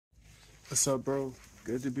What's up, bro?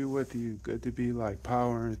 Good to be with you. Good to be like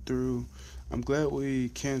powering through. I'm glad we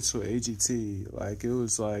canceled AGT. Like it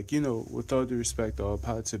was like, with all due respect to all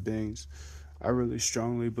positive beings, I really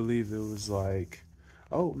strongly believe it was like,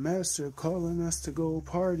 oh, Master calling us to go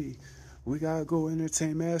party. We gotta go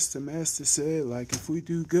entertain Master. Master said like if we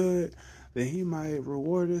do good, then he might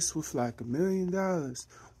reward us with like $1 million.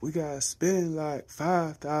 We gotta spend like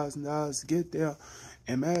 $5,000 to get there.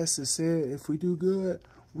 And Master said if we do good,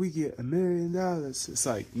 we get $1 million. It's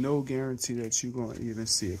like no guarantee that you're gonna even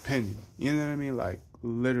see a penny. You know what I mean? Like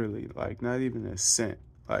literally, like not even a cent.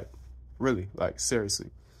 Like really, like seriously.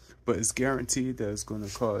 But it's guaranteed that it's gonna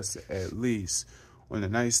cost at least on a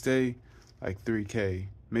nice day, like 3K,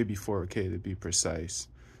 maybe 4K to be precise.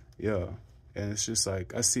 Yeah. And it's just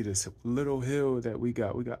like I see this little hill that we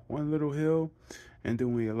got. We got one little hill, and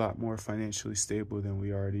then we a lot more financially stable than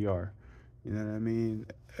we already are. You know what I mean?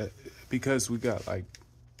 Because we got like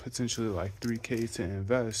potentially like 3K to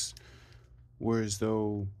invest, whereas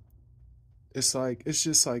though it's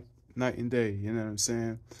just like night and day, you know what I'm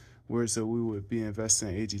saying? Whereas though we would be investing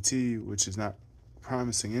in AGT, which is not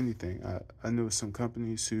promising anything. I know some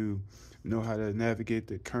companies who know how to navigate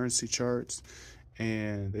the currency charts,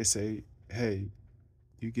 and they say, hey,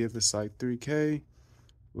 you give us like 3K,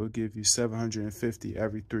 we'll give you 750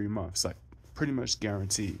 every 3 months, like pretty much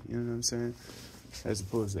guaranteed, you know what I'm saying? As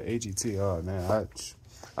opposed to AGT, oh man,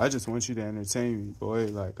 I just want you to entertain me, boy.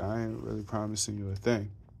 Like I ain't really promising you a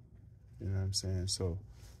thing. You know what I'm saying? So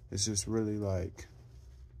it's just really like,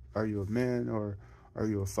 are you a man or are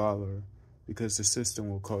you a follower? Because the system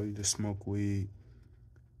will call you to smoke weed.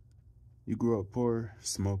 You grew up poor,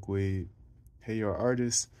 smoke weed. Hey, you're an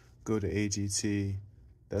artist, go to AGT.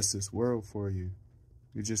 That's this world for you.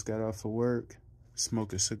 You just got off of work,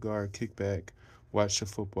 smoke a cigar, kick back, watch a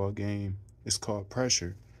football game. It's called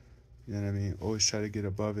pressure. You know what I mean? Always try to get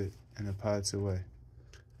above it in a positive way.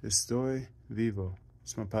 Estoy vivo.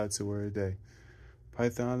 It's my positive word of the day.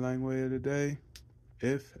 Python language of the day.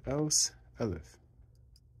 If, else, elif.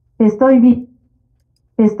 Estoy vivo.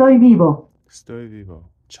 Estoy vivo.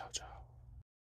 Ciao, ciao.